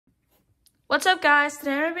What's up guys,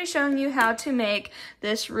 today I'm going to be showing you how to make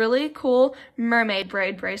this really cool mermaid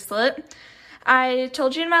braid bracelet. I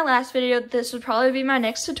told you in my last video that this would probably be my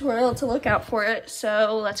next tutorial to look out for it,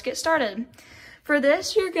 so let's get started. For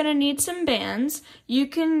this you're going to need some bands. You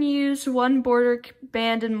can use one border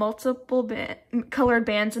band and multiple colored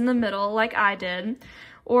bands in the middle like I did.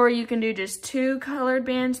 Or you can do just two colored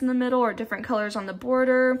bands in the middle or different colors on the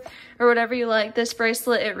border or whatever you like. This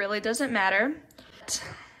bracelet, it really doesn't matter.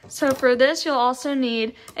 So for this, you'll also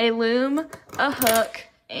need a loom, a hook,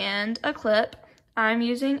 and a clip. I'm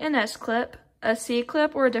using an S clip. A C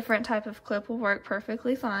clip or a different type of clip will work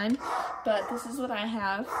perfectly fine, but this is what I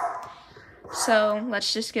have. So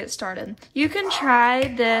let's just get started. You can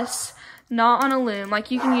try this not on a loom, like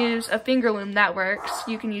you can use a finger loom, that works.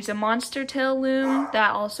 You can use a monster tail loom,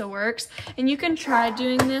 that also works. And you can try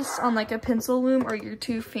doing this on like a pencil loom or your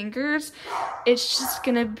two fingers. It's just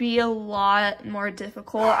gonna be a lot more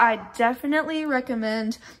difficult. I definitely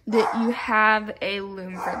recommend that you have a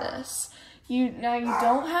loom for this. Now you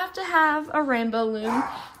don't have to have a rainbow loom.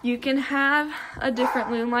 You can have a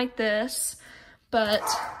different loom like this, but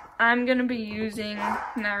I'm gonna be using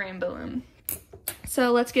my rainbow loom.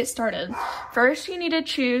 So let's get started. First, you need to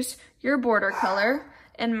choose your border color,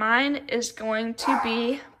 and mine is going to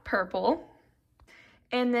be purple.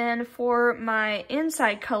 And then for my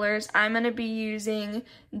inside colors, I'm going to be using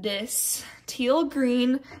this teal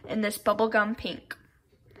green and this bubblegum pink.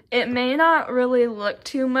 It may not really look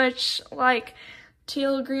too much like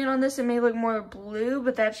teal green on this. It may look more blue,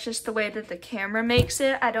 but that's just the way that the camera makes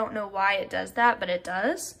it. I don't know why it does that, but it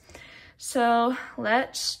does. So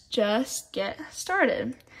let's just get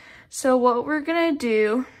started. So what we're gonna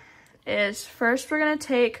do is first we're gonna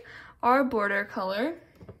take our border color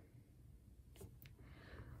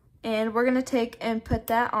and we're gonna take and put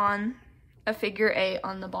that on a figure 8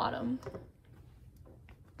 on the bottom.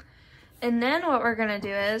 And then what we're gonna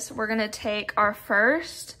do is we're gonna take our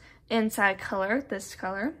first inside color, this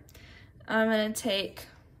color. I'm gonna take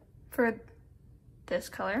for this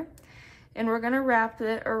color, and we're gonna wrap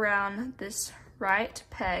it around this right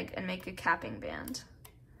peg and make a capping band.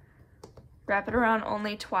 Wrap it around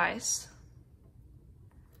only twice.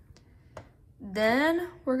 Then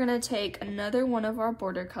we're gonna take another one of our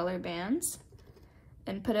border color bands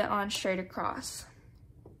and put it on straight across.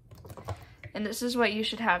 And this is what you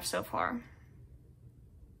should have so far.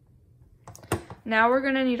 Now we're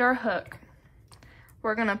gonna need our hook.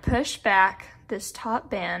 We're gonna push back this top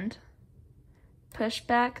band, push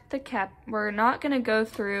back the cap. We're not gonna go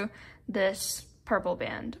through this purple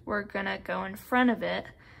band. We're gonna go in front of it,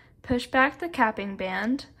 push back the capping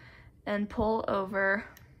band, and pull over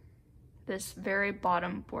this very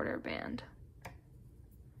bottom border band.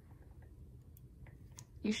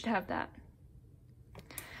 You should have that.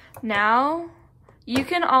 Now, you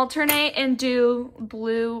can alternate and do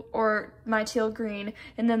blue or my teal green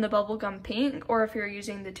and then the bubblegum pink, or if you're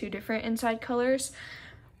using the two different inside colors.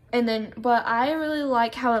 But I really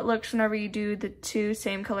like how it looks whenever you do the two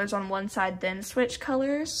same colors on one side, then switch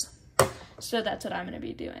colors. So that's what I'm gonna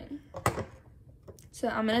be doing. So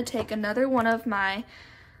I'm gonna take another one of my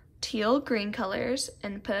teal green colors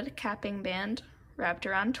and put a capping band wrapped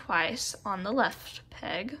around twice on the left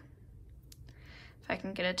peg. If I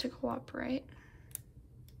can get it to cooperate.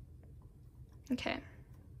 Okay.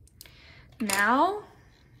 Now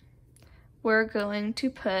we're going to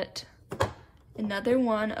put another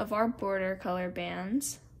one of our border color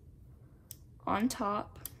bands on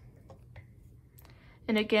top.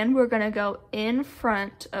 And again, we're gonna go in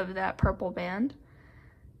front of that purple band.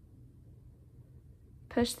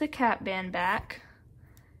 Push the cap band back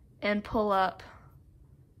and pull up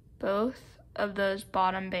both of those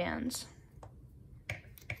bottom bands.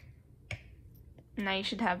 Now you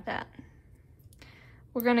should have that.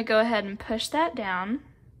 We're gonna go ahead and push that down.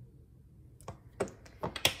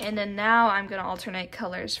 And then now I'm gonna alternate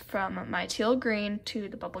colors from my teal green to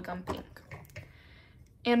the bubblegum pink.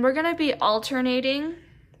 And we're gonna be alternating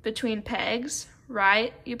between pegs.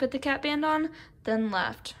 Right, you put the cap band on, then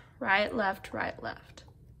left, right, left, right, left.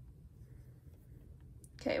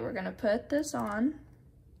 Okay, we're gonna put this on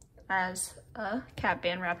as a cap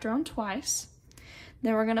band wrapped around twice.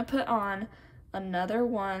 Then we're gonna put on another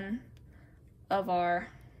one of our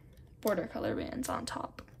border color bands on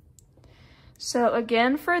top. So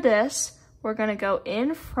again, for this, we're gonna go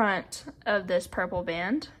in front of this purple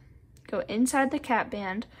band, go inside the cap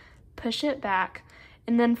band, push it back,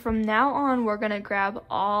 and then from now on, we're gonna grab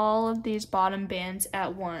all of these bottom bands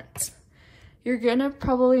at once. You're gonna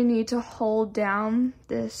probably need to hold down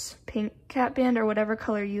this pink cap band or whatever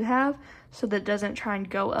color you have so that it doesn't try and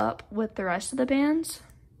go up with the rest of the bands.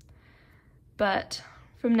 But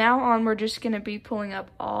From now on, we're just going to be pulling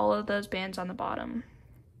up all of those bands on the bottom.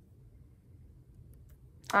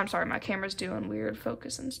 I'm sorry, my camera's doing weird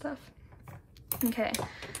focus and stuff. Okay,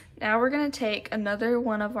 now we're going to take another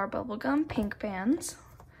one of our bubblegum pink bands,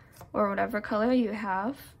 or whatever color you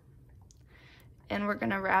have, and we're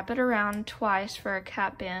going to wrap it around twice for a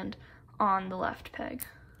cap band on the left peg.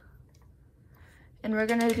 And we're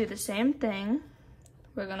going to do the same thing.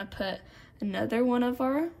 We're going to put another one of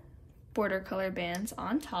our border color bands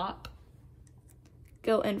on top,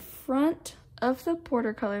 go in front of the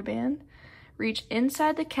border color band, reach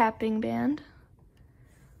inside the capping band,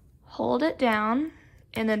 hold it down,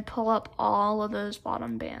 and then pull up all of those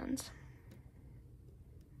bottom bands.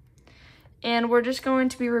 And we're just going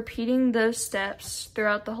to be repeating those steps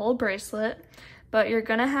throughout the whole bracelet, but you're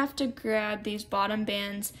gonna have to grab these bottom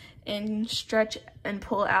bands and stretch and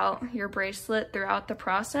pull out your bracelet throughout the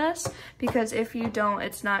process, because if you don't,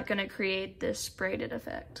 it's not gonna create this braided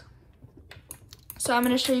effect. So I'm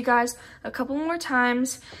gonna show you guys a couple more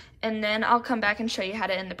times, and then I'll come back and show you how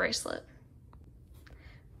to end the bracelet.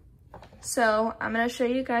 So I'm gonna show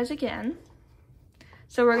you guys again.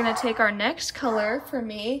 So we're gonna take our next color. For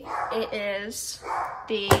me, it is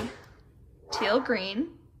the teal green.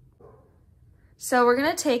 So we're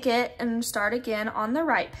gonna take it and start again on the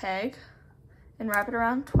right peg and wrap it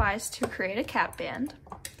around twice to create a cap band.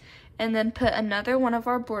 And then put another one of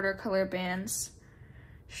our border color bands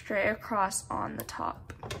straight across on the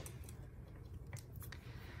top.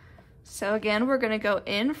 So again, we're gonna go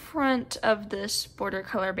in front of this border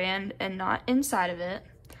color band and not inside of it,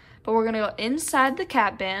 but we're gonna go inside the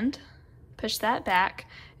cap band, push that back,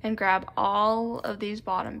 and grab all of these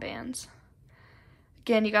bottom bands.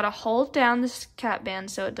 Again, you gotta hold down this cap band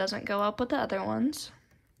so it doesn't go up with the other ones.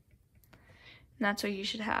 And that's what you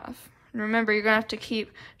should have. And remember, you're gonna have to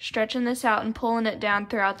keep stretching this out and pulling it down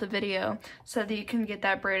throughout the video so that you can get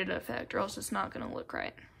that braided effect, or else it's not gonna look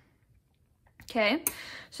right. Okay,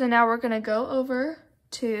 so now we're gonna go over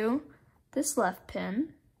to this left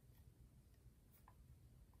pin,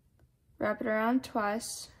 wrap it around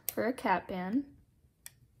twice for a cap band,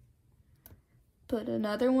 put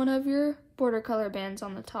another one of your border color bands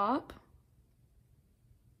on the top,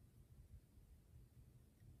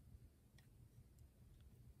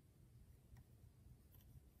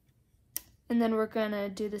 and then we're gonna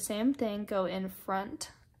do the same thing, go in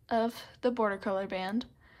front of the border color band,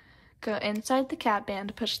 go inside the cap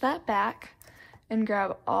band, push that back, and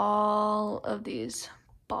grab all of these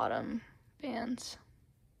bottom bands.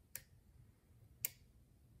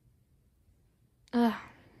 Ugh.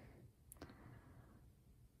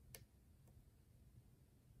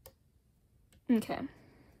 Okay.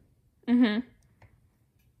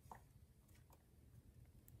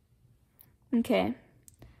 Okay.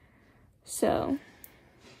 So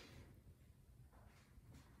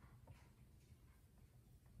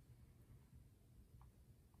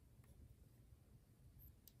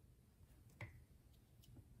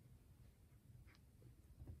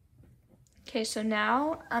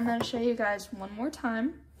now I'm going to show you guys one more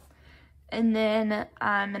time, and then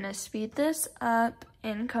I'm going to speed this up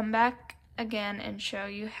and come back again and show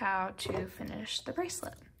you how to finish the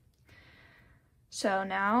bracelet. So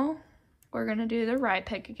now we're going to do the right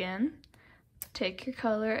peg again. Take your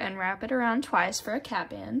color and wrap it around twice for a cap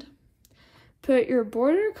band. Put your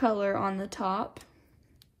border color on the top,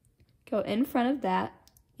 go in front of that,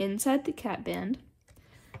 inside the cap band,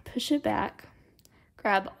 push it back,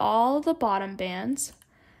 grab all the bottom bands,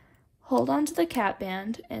 hold on to the cap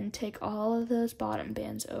band, and take all of those bottom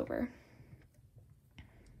bands over.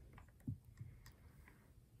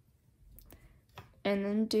 And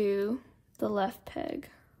then do the left peg.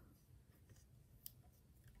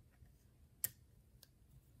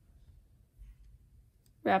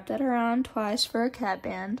 Wrap that around twice for a cap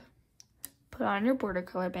band. Put on your border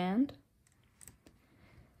color band.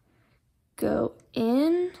 Go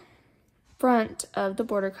in front of the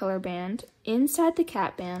border color band, inside the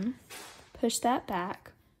cap band, push that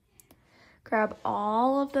back. Grab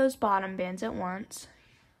all of those bottom bands at once.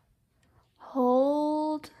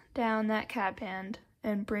 Hold down that cap band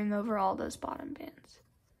and bring over all those bottom bands.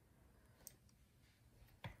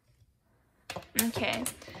 Okay,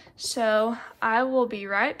 so I will be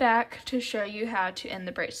right back to show you how to end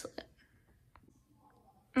the bracelet.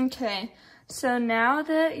 Okay, so now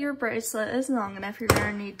that your bracelet is long enough, you're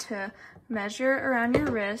going to need to measure around your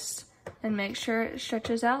wrist and make sure it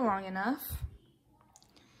stretches out long enough.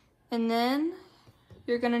 And then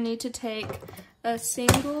you're going to need to take a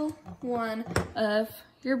single one of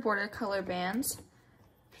your border color bands,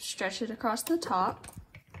 stretch it across the top,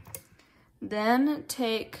 then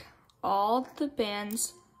take all the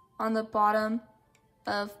bands on the bottom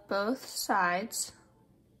of both sides.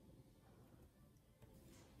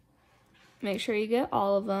 Make sure you get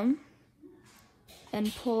all of them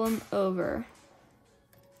and pull them over.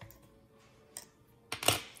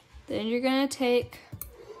 Then you're gonna take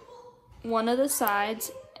one of the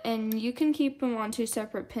sides, and you can keep them on 2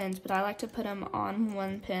 separate pins, but I like to put them on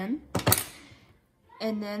 1 pin.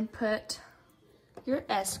 And then put your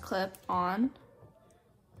S-clip on.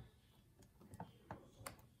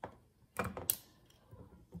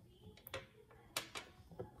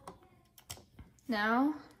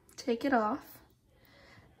 Now, take it off.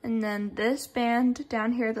 And then this band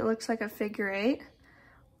down here that looks like a figure 8,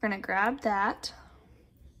 we're gonna grab that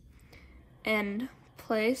and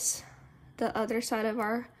place the other side of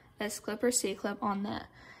our S-clip or C-clip on that.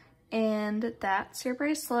 And that's your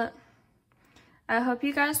bracelet. I hope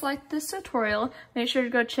you guys liked this tutorial. Make sure to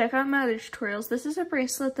go check out my other tutorials. This is a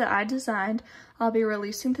bracelet that I designed. I'll be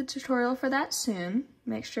releasing the tutorial for that soon.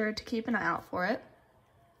 Make sure to keep an eye out for it.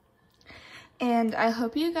 And I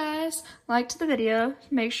hope you guys liked the video.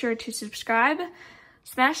 Make sure to subscribe,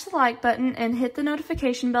 smash the like button, and hit the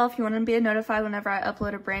notification bell if you want to be notified whenever I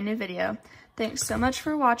upload a brand new video. Thanks so much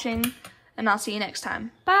for watching, and I'll see you next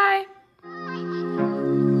time. Bye!